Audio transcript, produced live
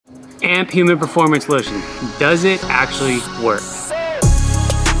Amph Human Performance Lotion. Does it actually work?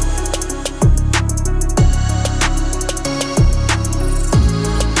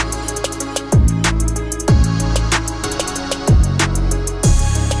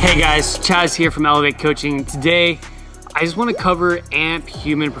 Hey guys, Chaz here from Elevate Coaching. Today, I just want to cover Amph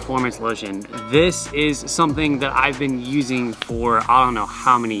Human Performance Lotion. This is something that I've been using for I don't know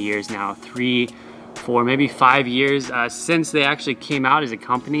how many years now, 3, 4, maybe 5 years. Since they actually came out as a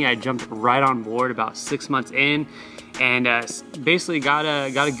company, I jumped right on board about 6 months in and basically got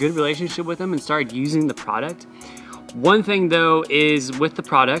a good relationship with them and started using the product. One thing though is with the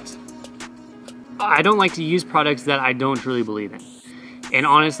product, I don't like to use products that I don't truly believe in. And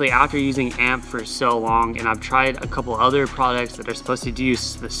honestly, after using Amph for so long, and I've tried a couple other products that are supposed to do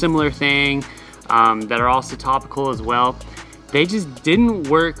the similar thing, that are also topical as well, they just didn't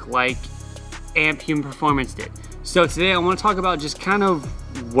work like Amph Human Performance did. So today I want to talk about just kind of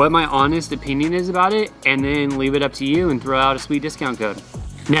what my honest opinion is about it, and then leave it up to you and throw out a sweet discount code.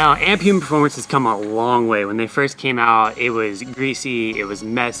 Now, Amph Human Performance has come a long way. When they first came out, it was greasy, it was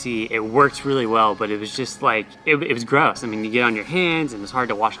messy, it worked really well, but it was just like, it was gross. I mean, you get on your hands and it's hard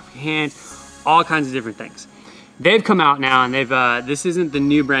to wash off your hands, all kinds of different things. They've come out now and they've, this isn't the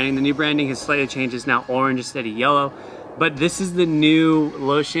new branding. The new branding has slightly changed. It's now orange instead of yellow, but this is the new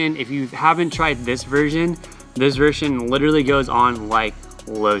lotion. If you haven't tried this version literally goes on like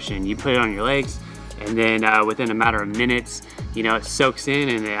lotion. You put it on your legs, and then within a matter of minutes, you know, it soaks in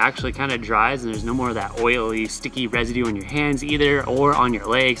and it actually kind of dries, and there's no more of that oily, sticky residue on your hands either, or on your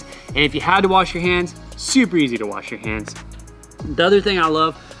legs. And if you had to wash your hands, super easy to wash your hands. The other thing I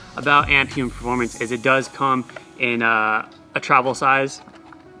love about Amph Human Performance is it does come in a travel size.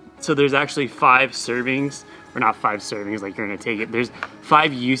 So there's actually 5 servings, or not 5 servings like you're gonna take it. There's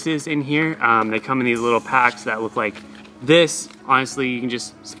 5 uses in here. They come in these little packs that look like this. Honestly, you can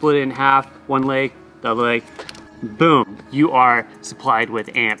just split it in half, one leg, the other leg, boom, you are supplied with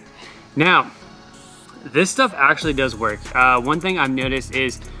Amph. Now, this stuff actually does work. One thing I've noticed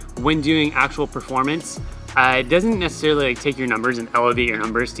is when doing actual performance, it doesn't necessarily take your numbers and elevate your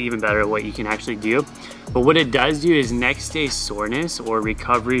numbers to even better what you can actually do. But what it does do is next day soreness or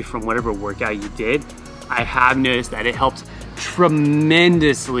recovery from whatever workout you did, I have noticed that it helps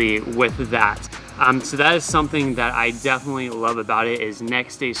tremendously with that. So that is something that I definitely love about it, is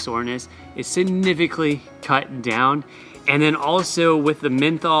next day soreness is significantly cut down. And then also with the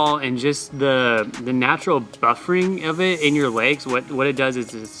menthol and just the natural buffering of it in your legs, what it does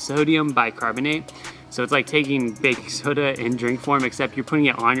is it's sodium bicarbonate. So it's like taking baking soda in drink form, except you're putting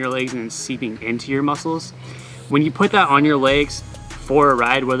it on your legs and it's seeping into your muscles. When you put that on your legs for a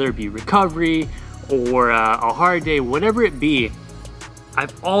ride, whether it be recovery or a hard day, whatever it be,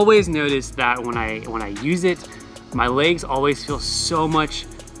 I've always noticed that when I use it, my legs always feel so much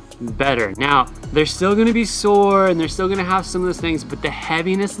better. Now, they're still gonna be sore and they're still gonna have some of those things, but the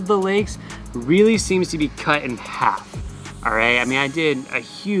heaviness of the legs really seems to be cut in half. All right, I mean, I did a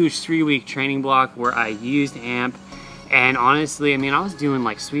huge 3-week training block where I used Amph, and honestly, I mean, I was doing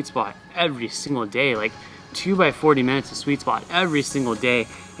like sweet spot every single day, like 2 by 40 minutes of sweet spot every single day.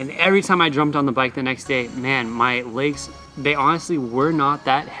 And every time I jumped on the bike the next day, man, my legs, they honestly were not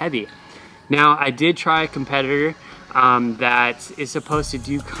that heavy. Now, I did try a competitor that is supposed to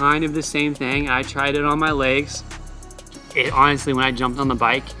do kind of the same thing. I tried it on my legs. It honestly, when I jumped on the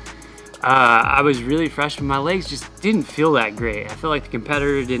bike, I was really fresh, but my legs just didn't feel that great. I feel like the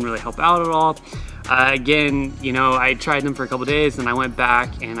competitor didn't really help out at all. Again, you know, I tried them for a couple days and I went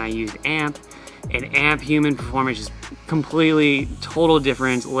back and I used Amph, and Amph Human Performance just completely total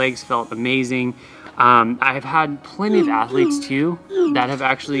difference. Legs felt amazing. I've had plenty of athletes too that have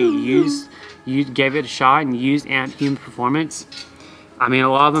actually gave it a shot and used Amph Human Performance. I mean, a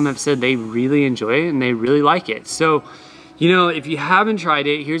lot of them have said they really enjoy it and they really like it. So, you know, if you haven't tried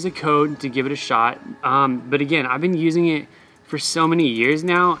it, here's a code to give it a shot. But again, I've been using it for so many years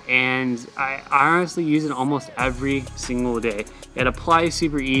now, and I honestly use it almost every single day. It applies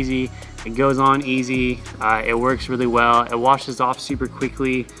super easy, it goes on easy, it works really well, it washes off super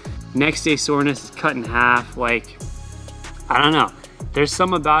quickly. Next day soreness is cut in half. Like, I don't know. There's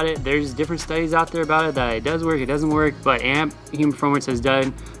some about it. There's different studies out there about it that it does work, it doesn't work, but Amph Human Performance has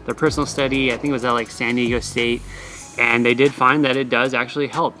done their personal study, I think it was at like San Diego State, and they did find that it does actually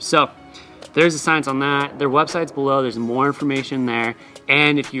help. So there's the science on that. Their website's below, there's more information there.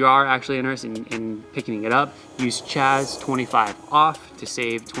 And if you are actually interested in picking it up, use Chaz25 off to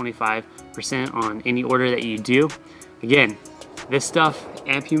save 25% on any order that you do. Again, this stuff,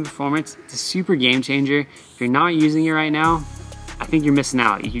 Amph Human Performance, it's a super game changer. If you're not using it right now, I think you're missing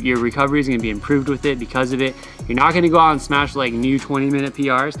out. Your recovery is gonna be improved with it because of it. You're not gonna go out and smash like new 20-minute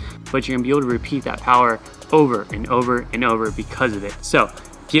PRs, but you're gonna be able to repeat that power over and over and over because of it. So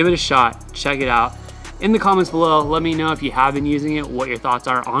give it a shot, check it out. In the comments below, let me know if you have been using it, what your thoughts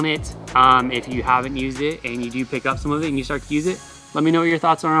are on it. If you haven't used it and you do pick up some of it and you start to use it, let me know what your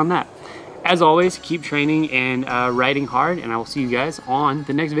thoughts are on that. As always, keep training and riding hard, and I will see you guys on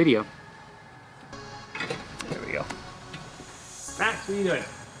the next video. There we go. Max, what are you doing?